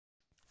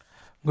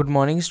Good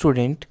morning,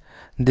 student.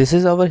 This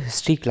is our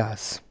history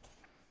class,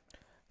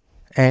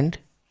 and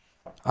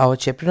our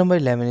chapter number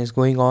 11 is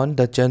going on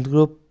the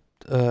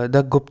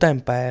Gupta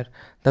Empire,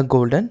 the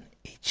Golden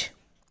Age.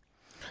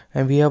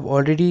 And we have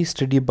already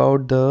studied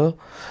about the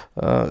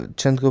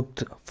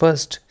Chandragupta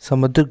first,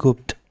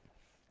 Samudragupta,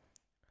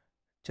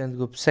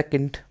 Chandragupta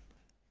second,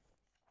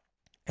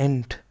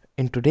 and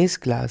in today's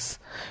class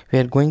we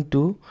are going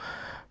to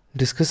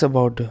discuss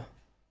about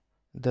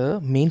the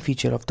main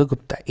feature of the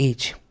Gupta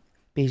age.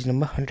 Page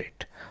number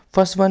 100.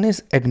 First one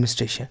is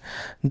administration.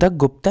 The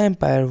Gupta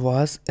Empire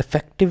was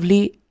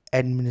effectively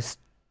administered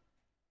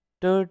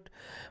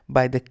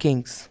by the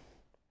kings.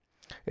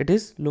 It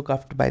is looked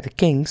after by the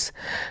kings.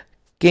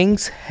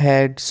 Kings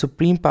had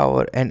supreme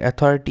power and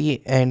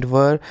authority and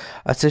were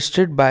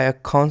assisted by a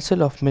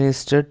council of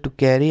ministers to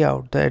carry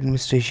out the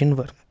administration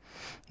work.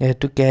 It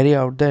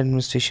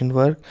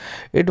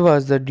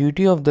was the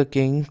duty of the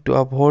king to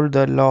uphold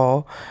the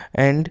law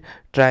and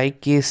try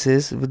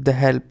cases with the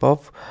help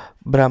of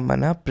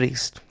Brahmana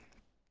priest.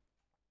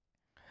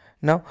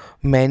 Now,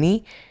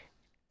 many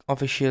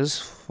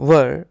officials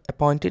were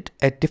appointed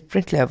at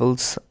different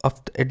levels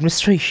of the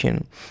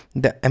administration.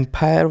 The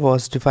empire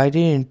was divided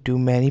into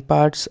many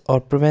parts or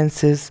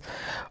provinces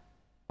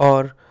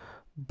or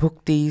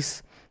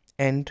bhuktis,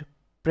 and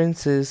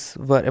princes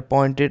were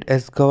appointed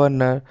as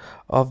governor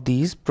of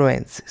these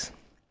provinces.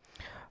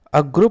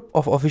 A group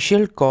of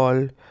officials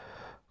called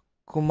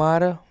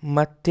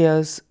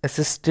Kumara-Matyas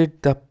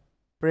assisted the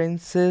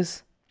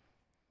princes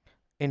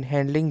in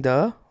handling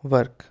the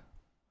work.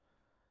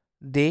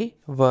 They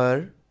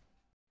were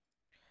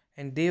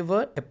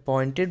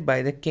appointed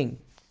by the king.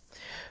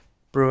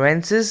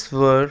 Provinces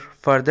were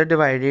further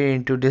divided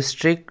into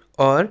district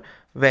or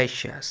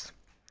vaishyas.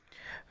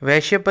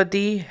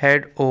 Vaishyapati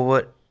had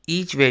over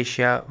each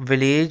vaishya.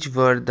 Village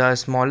were the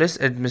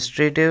smallest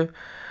administrative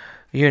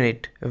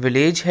unit.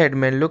 Village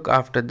headmen look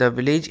after the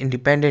village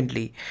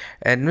independently.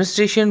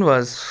 Administration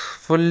was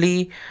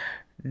fully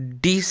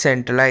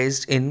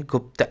decentralized in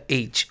Gupta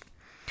age.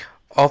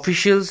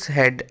 Officials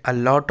had a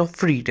lot of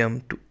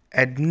freedom to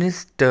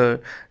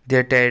administer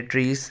their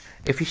territories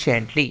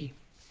efficiently.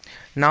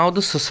 Now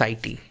the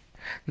society.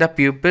 The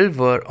people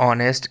were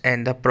honest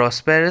and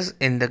prosperous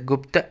in the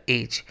Gupta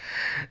age.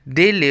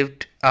 They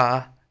lived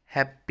a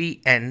happy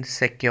and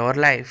secure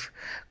life.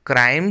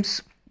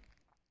 Crimes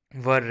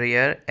were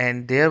rare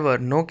and there were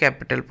no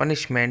capital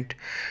punishment.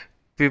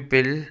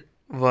 People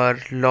were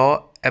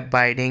law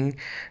abiding.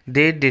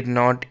 They did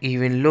not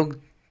even look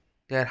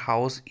their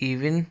house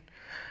even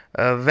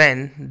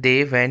when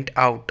they went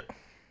out.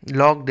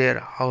 Locked their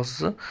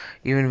house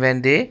even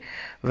when they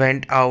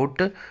went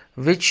out,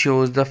 which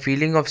shows the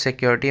feeling of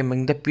security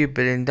among the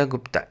people in the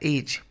Gupta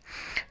age.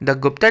 The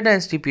Gupta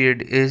dynasty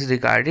period is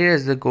regarded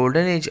as the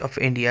golden age of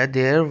India.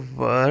 There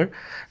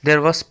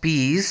was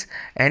peace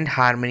and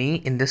harmony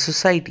in the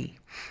society.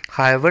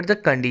 However, the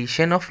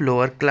condition of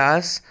lower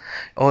class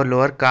or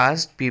lower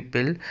caste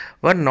people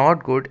were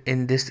not good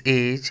in this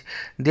age.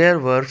 There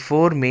were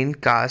four main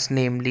castes,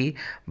 namely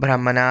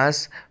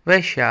Brahmanas,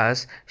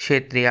 Vaishyas,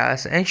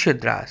 Kshatriyas, and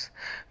Shudras,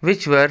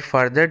 which were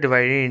further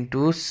divided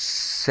into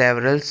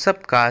several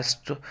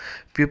subcastes.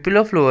 People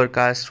of lower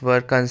caste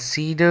were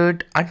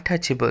considered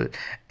untouchable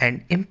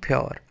and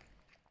impure.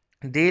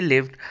 They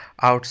lived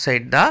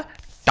outside the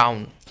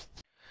town.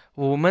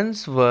 Women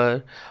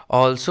were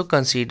also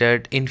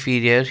considered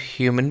inferior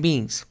human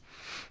beings.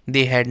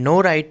 They had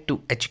no right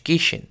to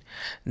education.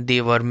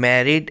 They were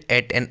married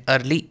at an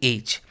early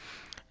age.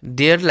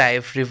 Their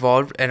life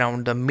revolved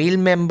around the male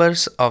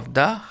members of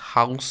the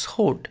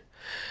household.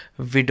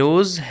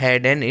 Widows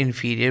had an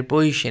inferior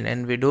position,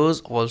 and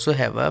widows also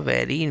have a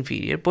very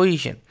inferior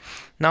position.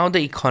 Now,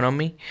 the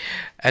economy.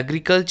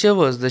 Agriculture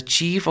was the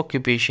chief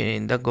occupation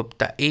in the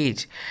Gupta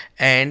age,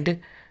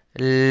 and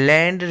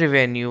land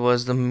revenue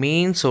was the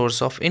main source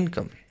of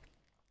income.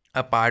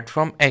 Apart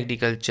from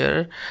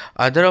agriculture,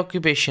 other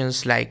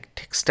occupations like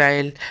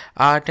textile,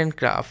 art, and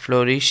craft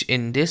flourished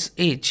in this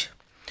age.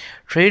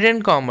 Trade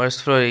and commerce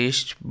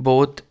flourished,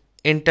 both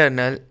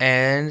internal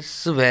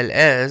as well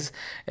as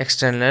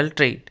external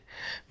trade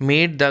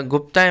made the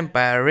Gupta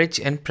Empire rich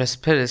and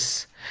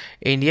prosperous.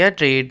 India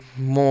trade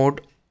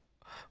most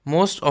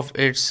of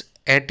its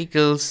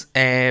articles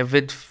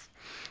with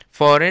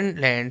foreign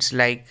lands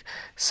like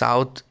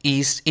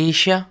Southeast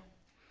Asia,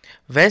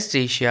 West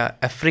Asia,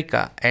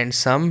 Africa, and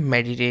some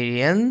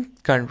Mediterranean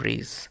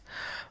countries.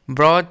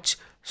 Braj,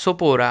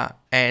 Sopora,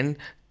 and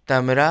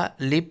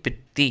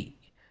Tamiralipatti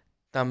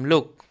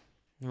Tamluk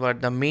were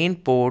the main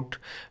port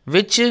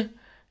which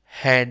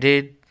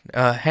handled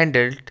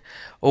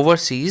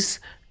overseas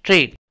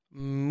trade.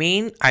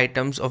 Main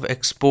items of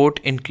export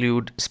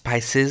include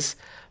spices,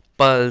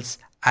 pearls,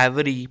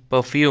 ivory,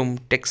 perfume,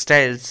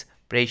 textiles,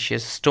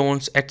 precious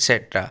stones,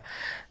 etc.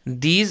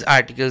 These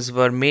articles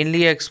were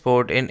mainly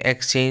exported in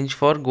exchange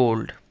for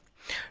gold.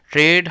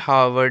 Trade,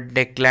 however,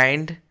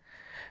 declined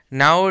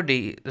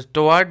nowadays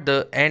toward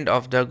the end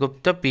of the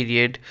Gupta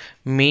period,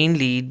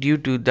 mainly due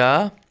to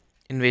the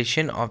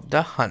invasion of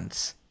the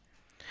Huns.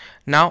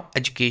 Now,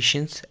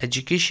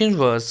 education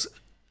was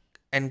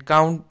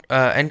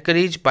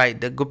encouraged by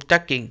the Gupta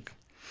king.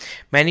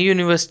 Many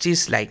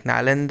universities like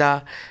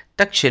Nalanda,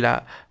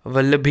 Takshila,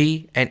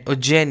 Vallabhi, and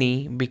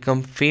Ujjaini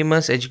become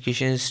famous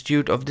education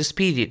institutes of this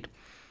period.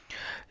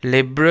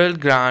 Liberal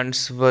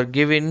grants were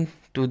given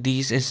to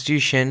these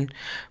institutions.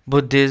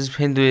 Buddhism,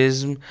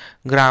 Hinduism,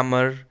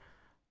 grammar,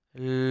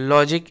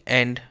 logic,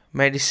 and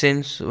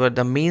medicine were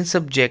the main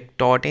subjects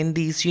taught in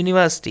these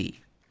universities.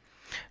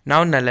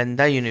 Now,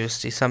 Nalanda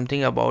University.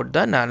 Something about the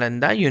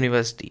Nalanda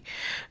University.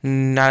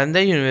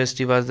 Nalanda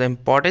University was the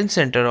important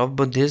center of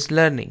Buddhist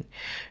learning.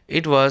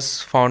 It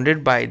was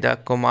founded by the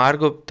Kumar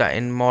Gupta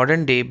in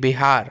modern day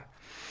Bihar.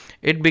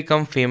 It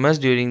became famous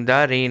during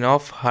the reign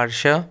of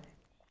Harsha.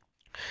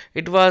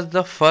 It was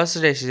the first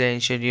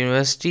residential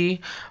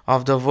university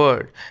of the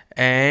world,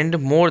 and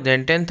more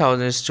than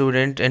 10,000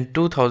 students and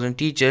 2,000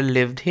 teachers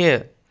lived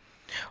here.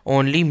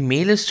 Only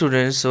male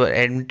students were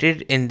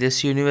admitted in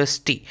this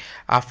university.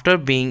 After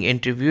being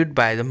interviewed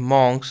by the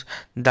monks,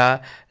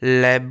 the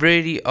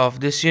library of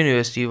this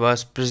university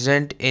was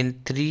present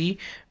in three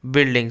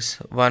buildings,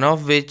 one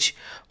of which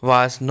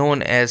was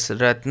known as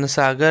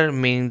Ratnasagar,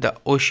 meaning the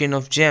ocean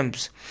of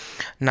gems.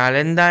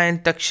 Nalanda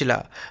and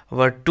Takshila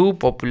were two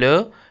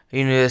popular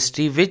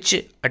universities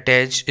which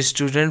attached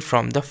students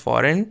from the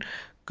foreign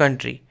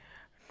country,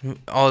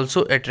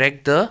 also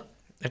attracted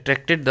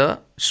the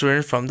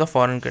students from the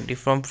foreign country.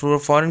 From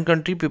foreign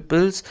country,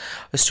 people's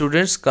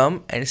students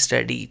come and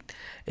study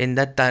in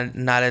the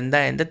Nalanda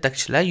and the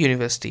Takshila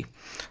University.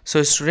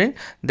 So student,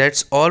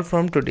 that's all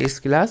from today's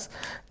class.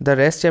 The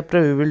rest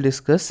chapter we will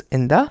discuss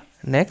in the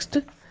next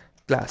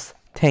class.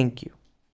 Thank you.